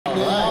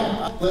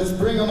Now, let's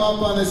bring him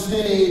up on the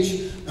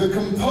stage, the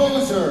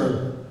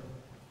composer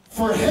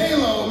for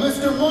Halo,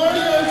 Mr. Marty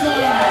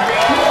O'Donnell.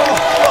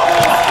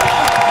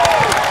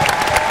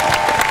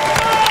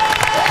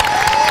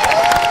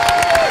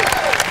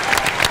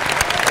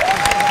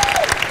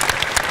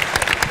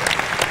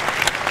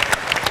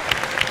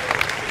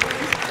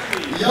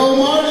 Yo,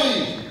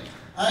 Marty,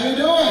 how you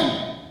doing?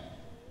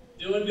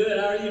 Doing good.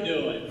 How are you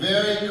doing?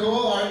 Very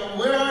cool.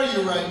 Where are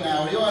you right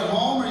now? Are you at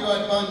home or are you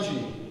at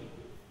Bungie?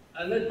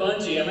 I'm at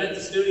Bungie. I'm at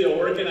the studio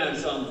working on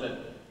something.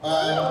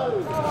 What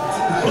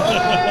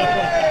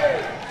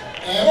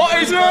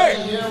is it?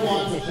 Here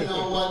wants to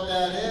know what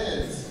that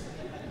is.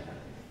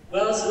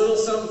 Well, it's a little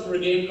something for a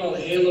game called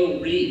Halo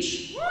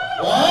Reach.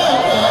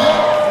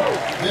 Wow,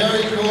 okay.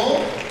 Very cool.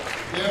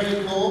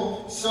 Very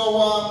cool. So,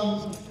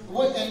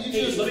 what, and you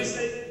just...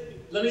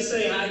 Let me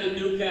say hi to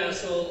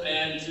Newcastle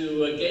and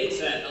to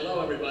Gateshead. Hello,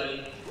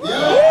 everybody.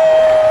 Yeah.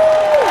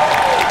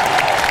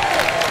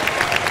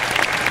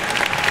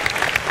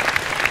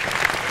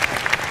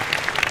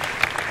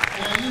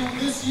 And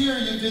this year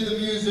you did the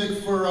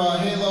music for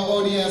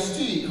Halo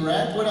ODST,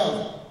 correct? What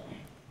else?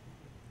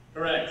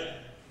 Correct.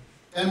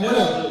 And what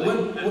else?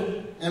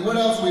 And what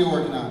else were you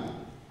working on?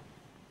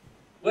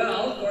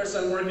 Well, of course,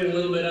 I'm working a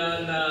little bit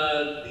on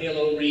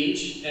Halo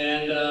Reach,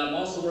 and I'm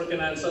also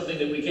working on something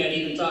that we can't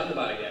even talk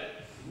about yet.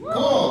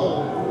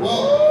 Cool.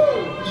 Well,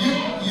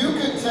 you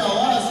could tell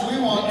us. We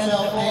won't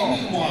tell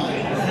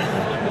anyone.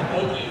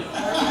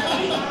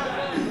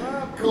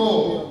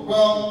 Cool.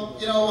 Well,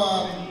 you know,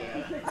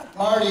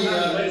 Marty. Wait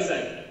a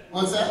second.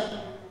 What's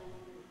that?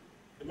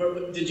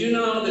 Did you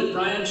know that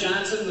Brian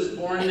Johnson was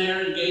born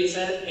there in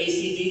Gateshead,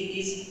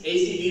 ACDC?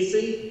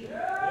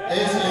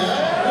 Okay.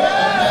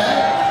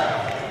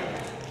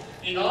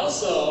 And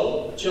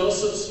also,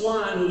 Joseph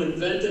Swan, who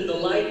invented the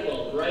light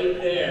bulb right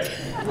there.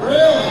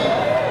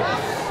 Really?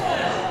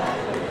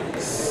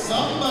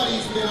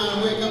 Somebody's been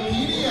on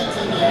Wikipedia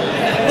tonight.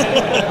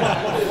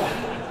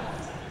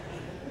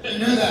 You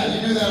knew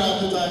that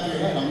off the top of your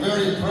head. I'm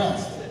very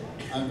impressed.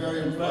 I'm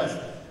very impressed.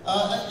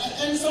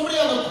 And somebody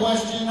have a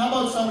question. How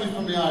about somebody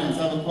from the audience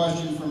have a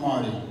question for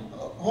Marty?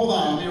 Hold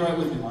on, I'll be right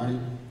with you, Marty.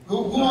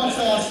 Who wants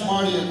to ask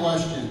Marty a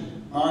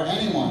question?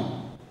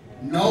 Anyone?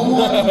 No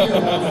one here wants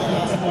to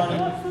ask Marty.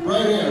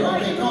 Right here.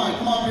 Okay,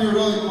 come up here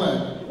really quick.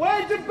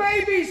 Where do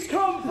babies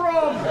come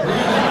from?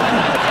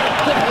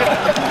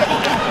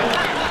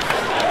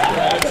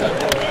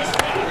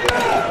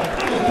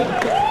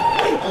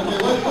 Okay,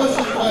 what's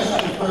your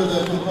question for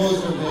the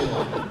composer of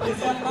Halo? Is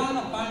that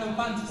Final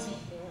Fantasy?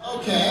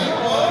 Okay,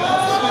 well,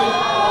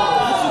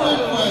 that's a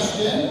good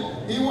question.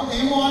 He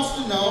wants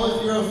to know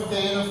if you're a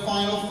fan of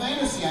Final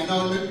Fantasy. I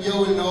know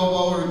you and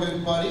Novo are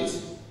good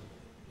buddies.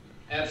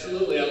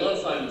 Absolutely, I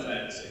love Final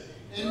Fantasy.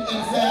 In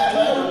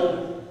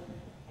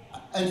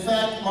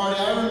fact, Marty,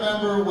 I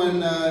remember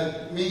when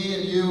me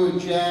and you and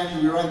Jack,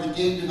 we were at the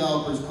Game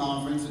Developers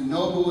Conference, and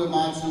Nobu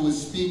Uematsu was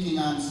speaking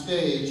on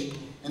stage,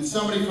 and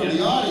somebody from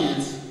the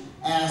audience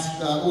asked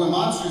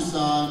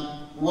Uematsu-san,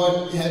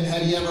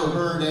 had he ever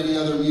heard any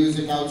other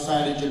music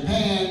outside of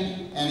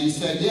Japan? And he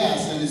said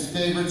yes, and his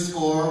favorite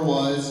score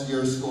was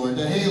your score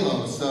to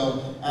Halo.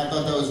 So I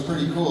thought that was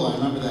pretty cool. I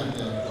remember that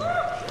day.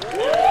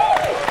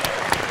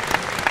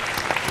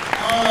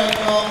 All right,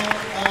 well,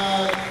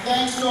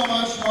 thanks so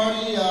much,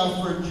 Marty,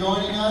 for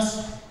joining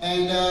us.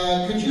 And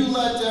could you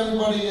let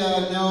everybody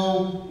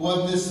know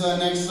what this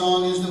next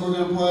song is that we're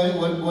going to play?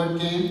 What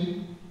game?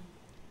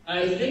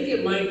 I think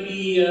it might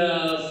be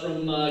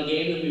from a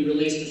game that we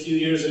released a few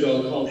years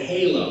ago called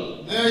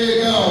Halo. There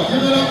you go.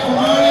 Give it up for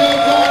Marty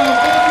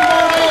O'Donnell.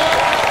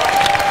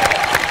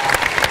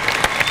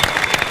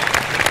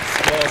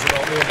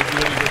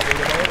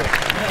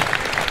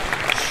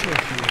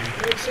 Thank you, Marty.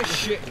 It's a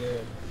shit. Yeah.